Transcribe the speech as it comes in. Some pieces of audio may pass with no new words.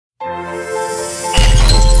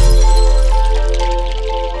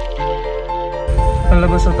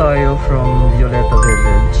tayo from Violeta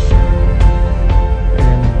Village.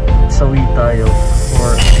 And sawi tayo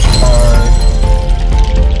for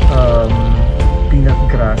our peanut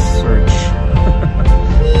grass search.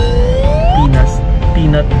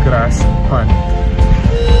 Peanut grass hunt.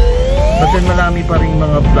 But then marami pa rin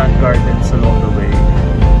mga plant gardens along the way.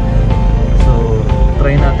 So,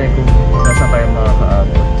 try natin kung nasa tayo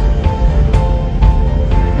makakaabot.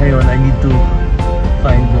 Ngayon, I need to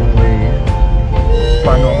find the way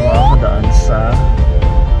paano ako makakadaan sa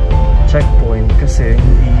checkpoint kasi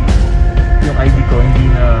hindi yung ID ko hindi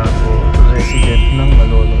na ako resident ng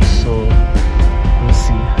Malolos. So, we'll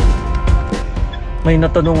see. May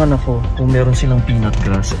natanungan ako kung meron silang peanut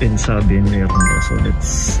grass and sabi meron daw. So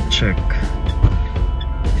let's check.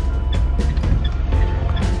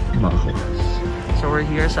 Mako. So we're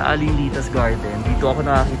here sa Aling Lita's garden. Dito ako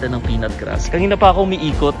nakakita ng peanut grass. Kanina pa ako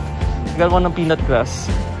umiikot. Gagawa ng peanut grass.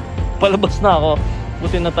 Palabas na ako.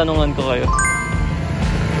 Buti natanungan ko kayo.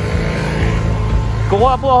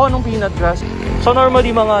 Kukuha po ako ng peanut grass. So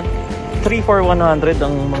normally mga 3 for 100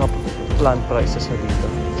 ang mga plant prices na dito.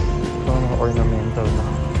 Mga ornamental na.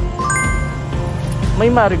 May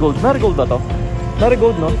marigold. Marigold ba to?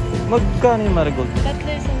 Marigold, no? Magkano yung marigold?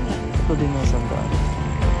 Ito din yung sandaan.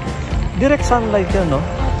 Direct sunlight yan, no?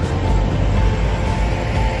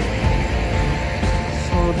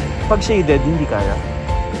 So, pag shaded, hindi kaya?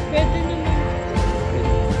 Pwede naman.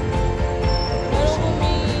 Pero kung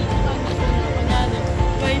may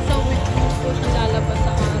twice a week po siya lalabas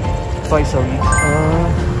sa araw. Twice a week?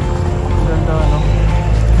 Ganda, no?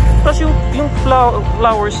 Tapos yung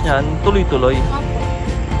flowers niyan, tuloy-tuloy.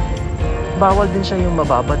 Bawal din siya yung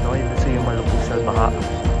mababad, no? Kasi yung malupusan baka.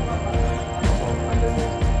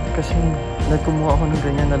 Kasi nagkumuha ako ng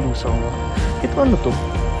ganyan na lusaw, no? Ito ano to?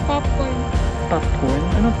 Popcorn. Popcorn?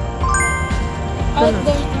 Ano?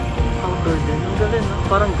 Outdoor. Outdoor din. Ang galing, no?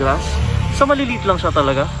 Parang grass. So maliliit lang siya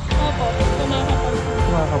talaga? Opo. Kumakapaw.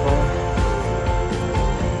 Kumakapaw.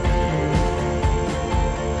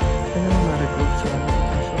 Ano yung marigold siya?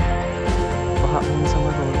 Baka sa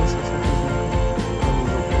Malolos sa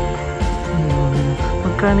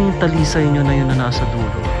magkano yung talisay nyo na yun na nasa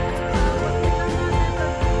dulo?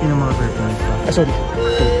 Yun ang mga bird plant pa. Ah, sorry.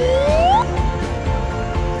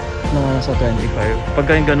 Nasa 25.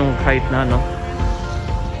 Pagka yung ganong height na, no?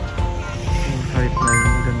 Yung height na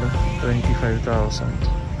yun, ganda. 25,000.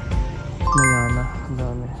 Mayana. Ang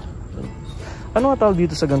dami. Ano nga tawag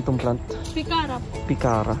dito sa gantong plant? Picara.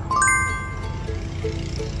 Picara.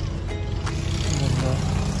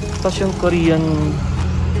 Tapos yung Korean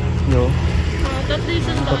nyo,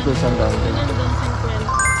 tatlo sandaan.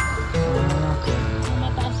 Okay.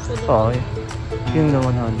 Mataas po din. Okay. Yung na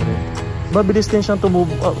 100. Mabilis din siyang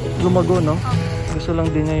lumago, no? Gusto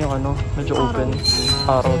lang din niya yung ano, medyo open.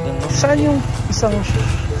 Araw din, no? Saan yung isang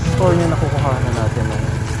store niya nakukuha na natin? No?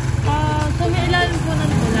 Sa may ilalim po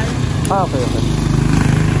ng tulay. Okay.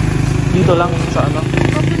 Dito lang sa ano?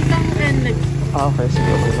 Papuntang Enleg. Okay.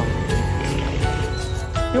 Sige, okay lang.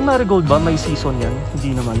 Yung marigold ba, may season yan?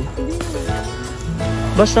 Hindi naman.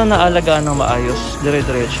 Basta naalagaan ng maayos,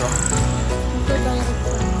 dire-diretso.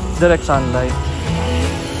 Direct sunlight.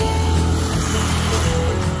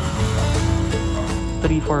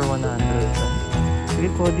 3 for 100. Sige,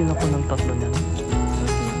 kuha din ako ng tatlo niyan.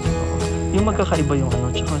 Yung magkakaiba yung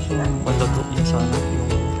ano, tsaka yung malago, yung sana, yung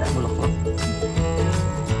bulaklak.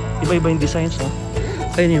 Iba-iba yung designs, ha?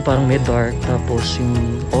 Ayun yung parang may dark, tapos yung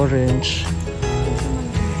orange.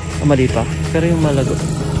 Mali pa, pero yung malago.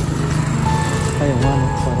 Ayun nga, no?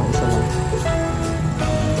 Parang isa lang.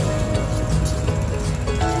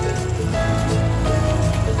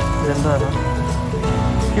 Ganda, no?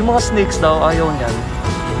 Yung mga snakes daw, ayaw niyan.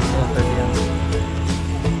 Yan.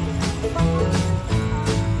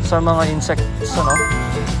 Sa mga insects, ano?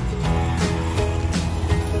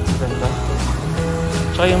 Ganda.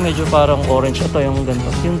 Tsaka yung medyo parang orange. Ito yung ganda.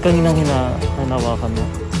 Yung kaninang hinawakan mo.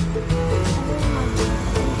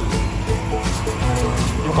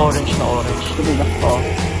 Yung orange na orange. Ito ba? Oo.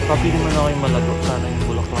 Papili mo na kayong malago. Sana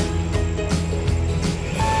yung bulaklak.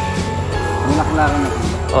 Bulaklak na po?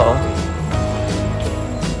 Oo.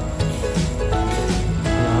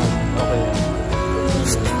 Yan. Okay yan.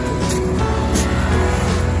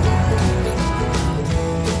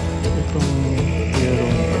 Itong yellow.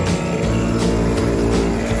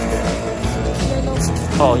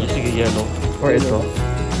 Oo, sige, yellow. Or ito.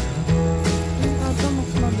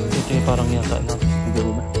 Ito yung parang yata na.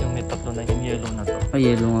 Yung may tatlo na yung yellow na to.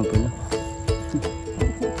 Ay, yellow nga pala.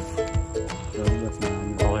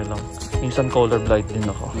 Okay lang. Minsan colorblind din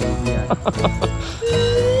ako.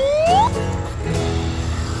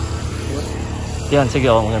 Yan,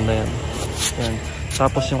 sige, maganda yan. Yan.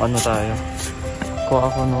 Tapos yung ano tayo. Kuha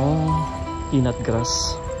ako nung peanut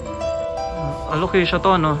grass. Alocasia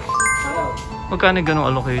to, no? Magkano ganong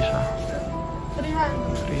alocasia?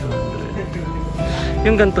 300.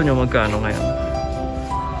 Yung ganito nyo, magkano ngayon?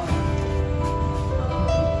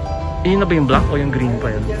 Yun na ba yung black o yung green pa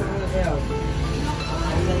yun?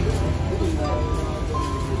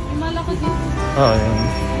 Oo, yun.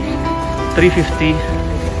 350.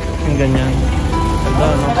 Yung ganyan.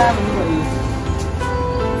 Ganda, no?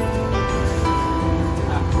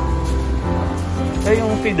 Eh,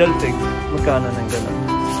 yung fiddle pig, magkano na yung gano'n?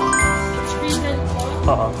 Fiddle po?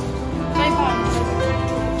 Oo.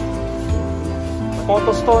 500.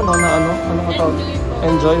 Photos to, no? Na ano? Ano ka tawag? Enjoy po.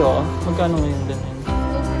 Enjoy, oo. Magkano ngayon ganyan?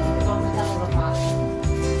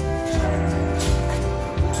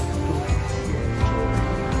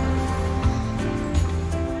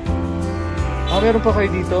 Meron pa kayo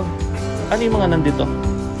dito? Ano yung mga nandito?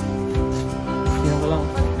 Yan ko lang.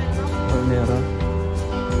 Or meron.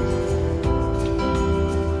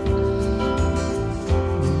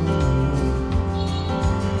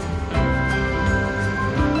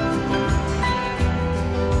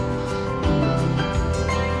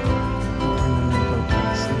 Ornamental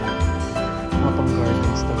plants. Mga pang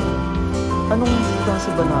gardens talaga. Anong klase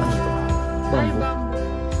ba na ano to? Bamboo?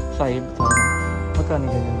 5. Magkano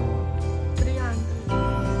ganyan?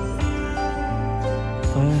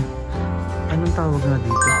 Anong tawag na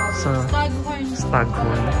dito? Sa Staghorn.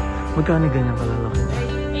 Staghorn. Magkano ganyan kalalaki?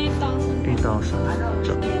 8,000.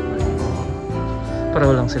 8,000.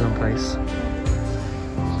 Pareho lang silang price.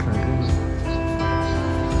 Grabe.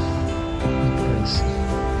 Ang price.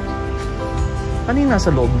 Ano yung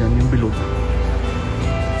nasa loob niyan? Yung bilog?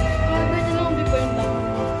 Pwede lang before yung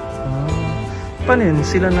dami. Paano yun?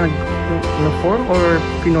 Sila na-form or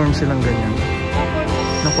pinorm silang ganyan?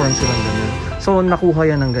 Na-form silang ganyan. So, nakuha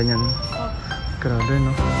yan ng ganyan. Grabe, no?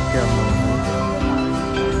 Kaya mahal.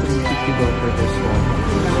 $350 per this one.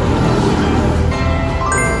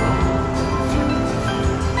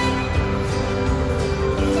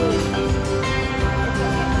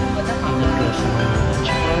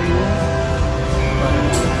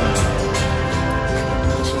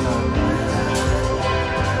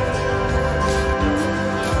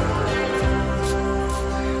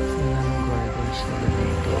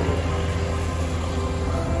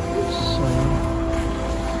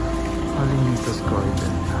 Aling Lita's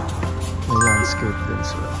garden. May landscape din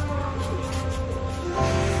sila.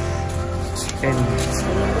 And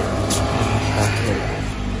cafe.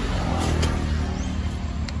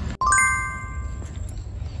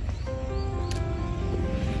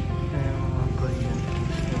 Ayan mga ganyan.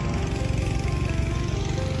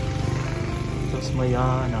 Tapos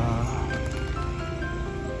mayana.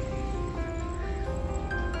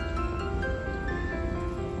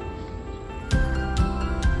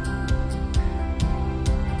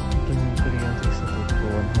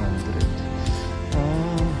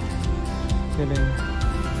 Galing.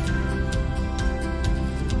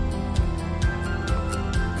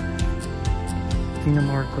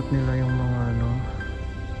 Pinamarkot nila yung mga ano.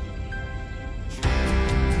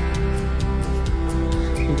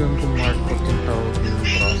 Hanggang kung markot yung tawag yung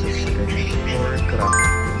process sa ganyan. Or craft.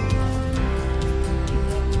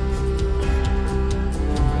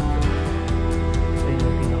 Ayun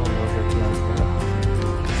yung pinaka-water plant nila.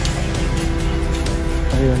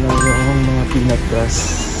 Ayun na yung mga peanut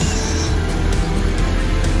grass.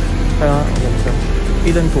 Kaya, ganda.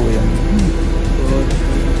 Ilan po yan?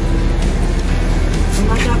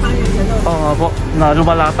 Oo nga po, na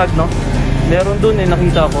lumalatag, no? Meron dun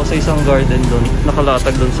nakita ko sa isang garden dun.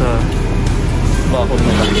 Nakalatag dun sa bakod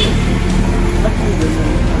nila.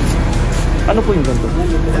 Ano po yung ganito?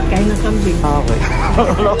 Kain ng kambing. Okay.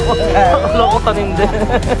 Loko tanim din.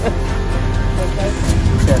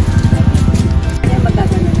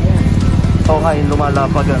 Oo nga, yung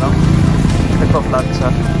lumalapag, ano? Nagpa-flat siya.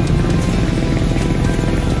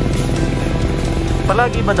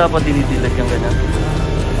 Palagi ba dapat dinidilag yung ganyan?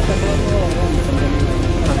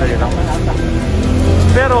 Sandali lang.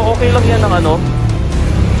 Pero okay lang yan ng ano?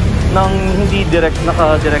 Nang hindi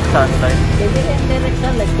naka-direct sunlight. Pwede rin direct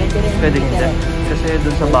sunlight. Pwede hindi. Kasi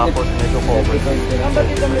dun sa bakod, medyo cover.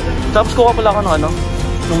 Tapos kuha pala ako ng ano?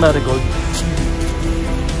 Nung marigold.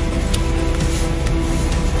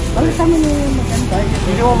 Bakit sa amin yung maganda?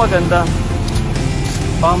 Hindi mo maganda.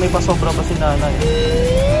 Baka may pasobra pa si nanay.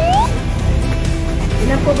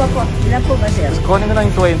 Ilan po ba po? Ilan po ba sir? Kunin mo lang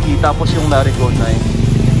yung 20, tapos yung marigold na yun.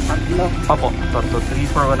 Tatlo. Apo, 3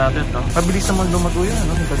 for 100, no? Mabilis naman lumago yun,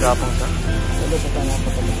 ano? Nagagapang siya. Wala sa tanong po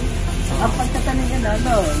pala. Ang pagtatanim yan,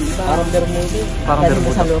 ano? Parang bermuda. Parang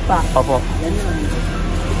bermuda. Sa lupa. Apo. Yan yun.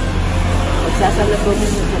 Pag Sasalabunin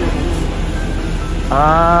mo sa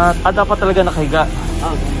lahat. Dapat talaga nakahiga.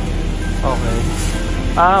 Oh, Okay.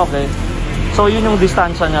 Okay. So, yun yung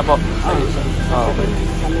distansya niya po. okay.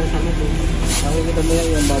 Sama-sama po. Makikita mo yan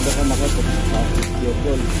yung bago ka makapot sa your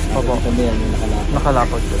goal. Opo. Makikita mo yan yung nakalapot.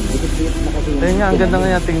 Nakalapot yun. Dikit-dikit na kasi yung... Ayun nga, ang ganda nga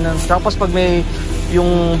yan tingnan. Tapos pag may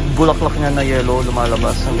yung bulaklak niya na yellow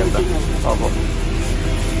lumalabas, ang ganda. Opo.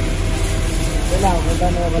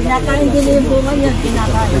 Kinakain din yung bunga niya.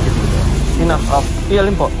 Kinakain.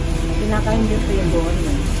 Ialin po? Kinakain din po yung bunga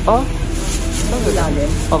niya. Oh? Ang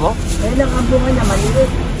ilalim. Opo? Ngayon lang ang bunga niya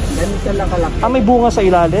maliit. Ganun siya nakalaki. May bunga sa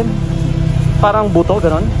ilalim? Parang buto,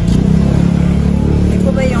 ganon? Hindi po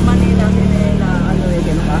ba yung Manila na ano yung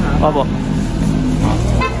ganun kahapon? Opo.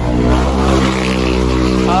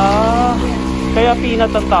 Kaya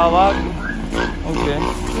peanut ang tawag. Okay.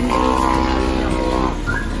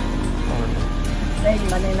 Dahil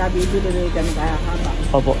Manila bibili na yung ganun kahapon.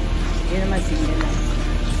 Opo. Yun naman single lang.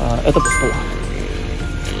 Ito po pala.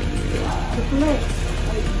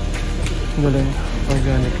 Galing.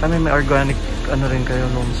 Organic. May organic ano rin kayo,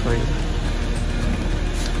 loam soil.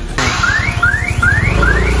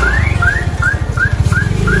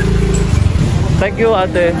 Thank you,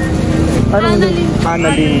 ate.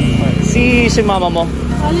 Annalyn. Si mama mo?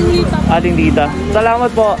 Aling Lita. Aling Lita.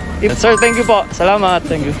 Salamat po. Sir, thank you po. Salamat.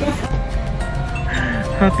 Thank you.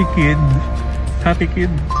 Happy kid. Happy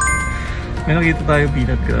kid. May nakita tayo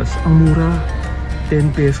peanut grass. Ang mura.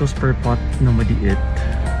 10 pesos per pot na maliit.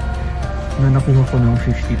 Na nakuha ko ng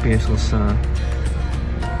 50 pesos sa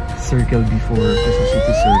Circle before, sa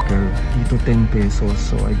City Circle. Dito 10 pesos.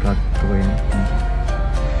 So I got 20.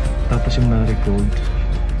 Tapos yung marigold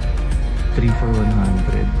 3 for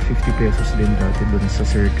 100. 50 pesos din dati dun sa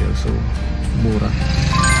Circle. So mura.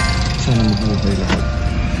 Sana mabuhay lahat.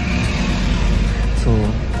 So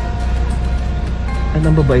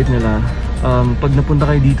ang babait nila. Pag napunta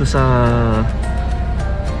kayo dito sa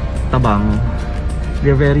Tabang,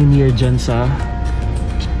 they're very near dyan sa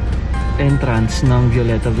entrance ng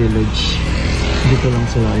Violeta Village. Dito lang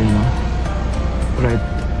sila, yun, no? Right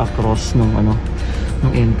across nung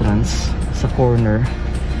nung entrance sa corner.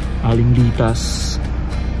 Aling Lita's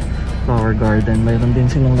flower garden. Mayroon din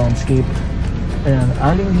silang landscape. Ayan,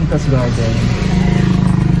 Aling Lita's garden.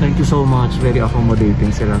 Thank you so much. Very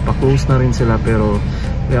accommodating sila. Pa-close na rin sila pero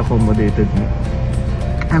they accommodated me.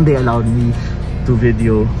 And they allowed me to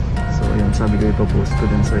video. So ayan, sabi ko ipopost ko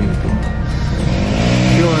din sa YouTube.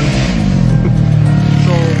 Yun.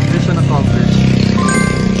 So, mission accomplished.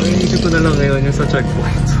 So, inisip ko na lang ngayon yung sa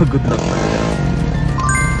checkpoint. So, good luck na sila.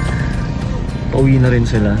 Pauwi na rin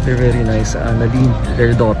sila. They're very nice. Nadine,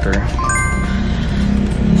 their daughter.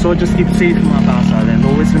 So, just keep safe mga kasal. And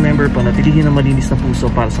always remember, panatilihin ang malinis na puso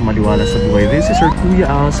para sa maliwalas sa buhay. This is your Kuya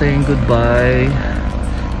Al saying goodbye.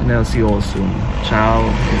 And I'll see you all soon. Ciao.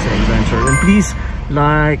 It's an adventure. And please,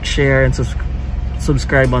 like, share, and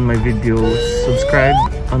subscribe on my videos. Subscribe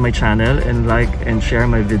on my channel and like and share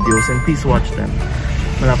my videos, and please watch them.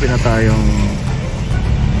 Malapit na tayong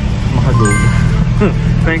makagod.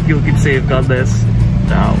 Thank you. Keep safe. God bless.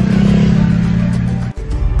 Ciao.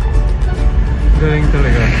 Galing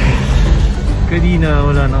talaga. Kanina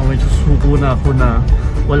wala na, medyo suko na ako na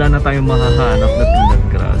wala na tayong mahahanap na peanut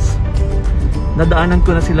grass. Nadaanan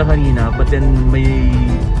ko na sila kanina, but then may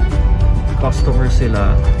customer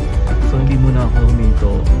sila, so hindi muna ako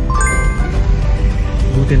huminto.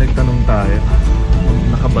 Buti nagtanong tayo,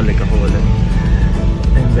 nakabalik ako ulit.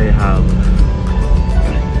 And I have,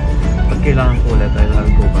 pag kailangan ko ulit,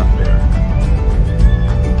 I'll go back there.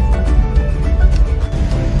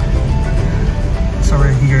 So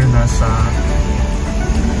we're here na sa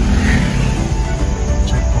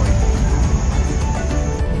checkpoint.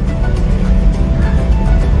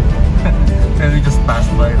 And we just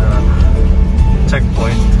passed by the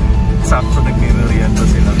checkpoint. Sakto nagmimerienda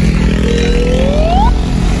sila.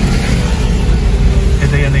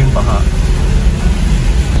 Ito yan na yung baha.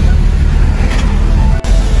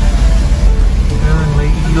 Ayan,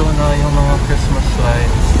 may ilaw na yung mga Christmas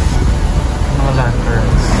lights, mga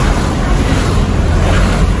lanterns.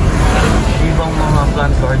 Ibang mga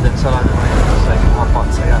plant garden, sarado na yun. Like mga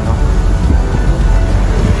pots, ayan, no?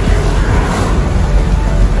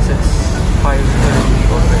 Kasi it's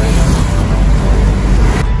 5:30 already.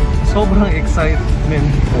 Sobrang excitement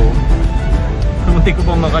ko. Munti ko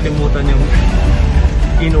pang makalimutan yung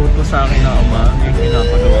inuto sa akin na ama, yung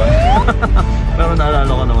pinapagawa. Pero naalala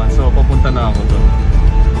ko naman, so papunta na ako doon.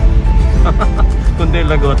 Kundi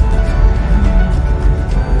lagot.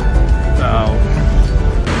 Ciao.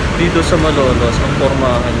 Dito sa Malolos, ang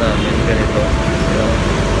pormahan namin ganito. Ayan.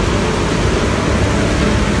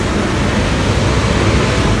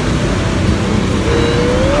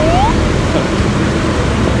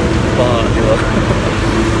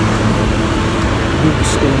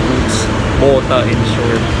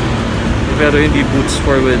 pero hindi boots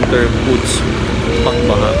for winter, boots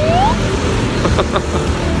pangbaha.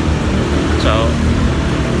 Ciao.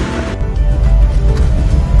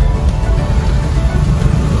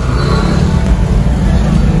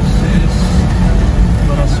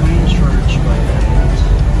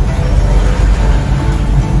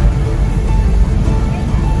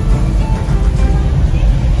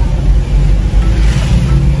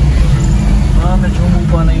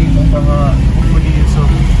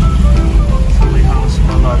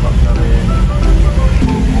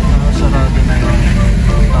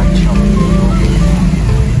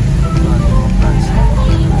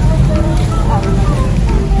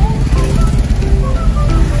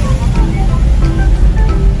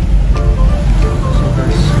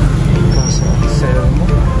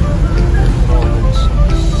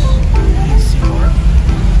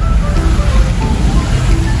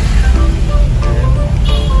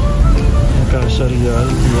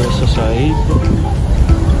 Sa side.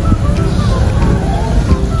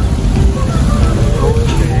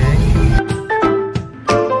 Okay.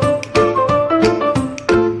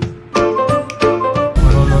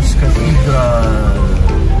 Malolos Cathedral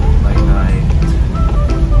by night.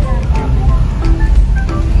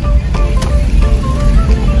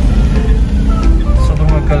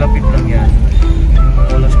 Sobrang magkalapit lang yan. Yung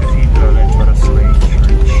Malolos Cathedral and Barasway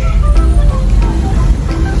Church.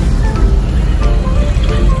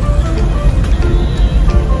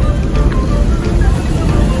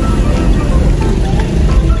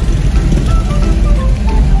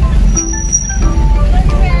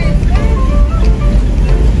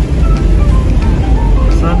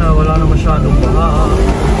 Masyadong baha.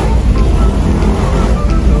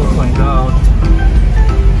 We'll find out.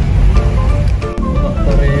 Baha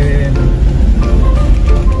pa rin.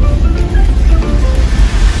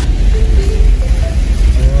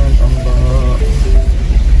 Ayan, ang baha.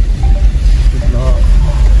 Good luck.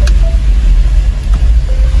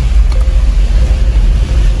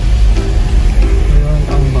 Ayan,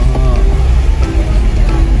 ang baha.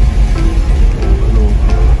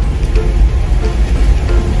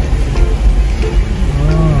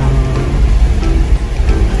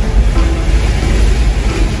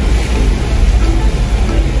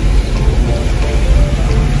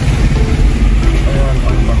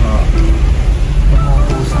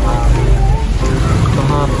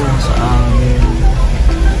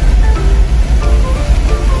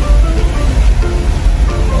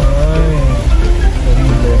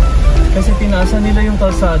 Nasa nila yung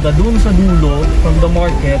kalsada doon sa dulo from the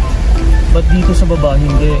market, but dito sa baba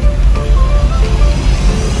hindi.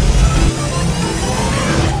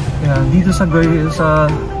 Yan, dito sa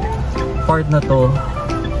part na to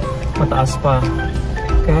mataas pa.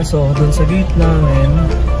 Kaso doon sa gate namin,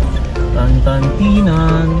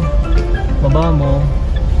 Tantantinan, baba mo,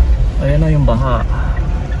 ayan na yung baha.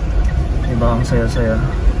 Diba ang saya-saya.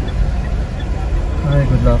 Ay,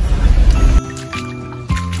 good luck.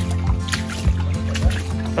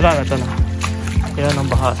 Wala na, ito na. Yan ang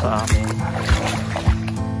baha sa amin.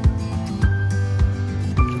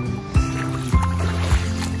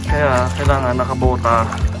 Kaya kailangan nakabota.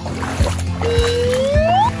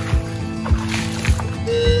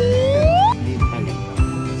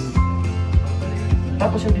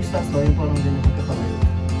 Tapos yung distance ba, yung parang din yung kakalayo.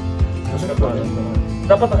 Kasi parang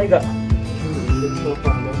dapat nakahiga.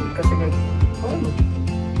 Kasi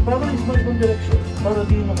parang ibang direction. Para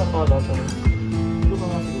di nakapala sa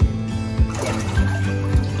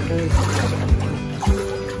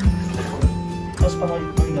tapos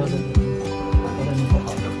pangalasan para nyo pa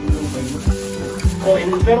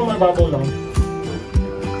pero mababaw lang.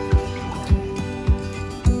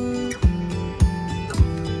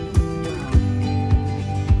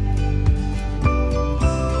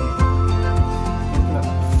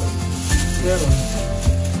 Pero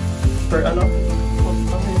per ano?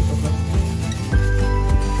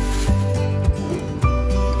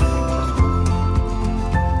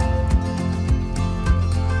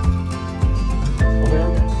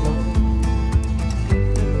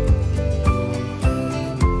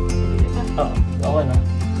 Okay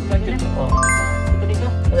na.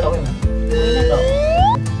 Okay na.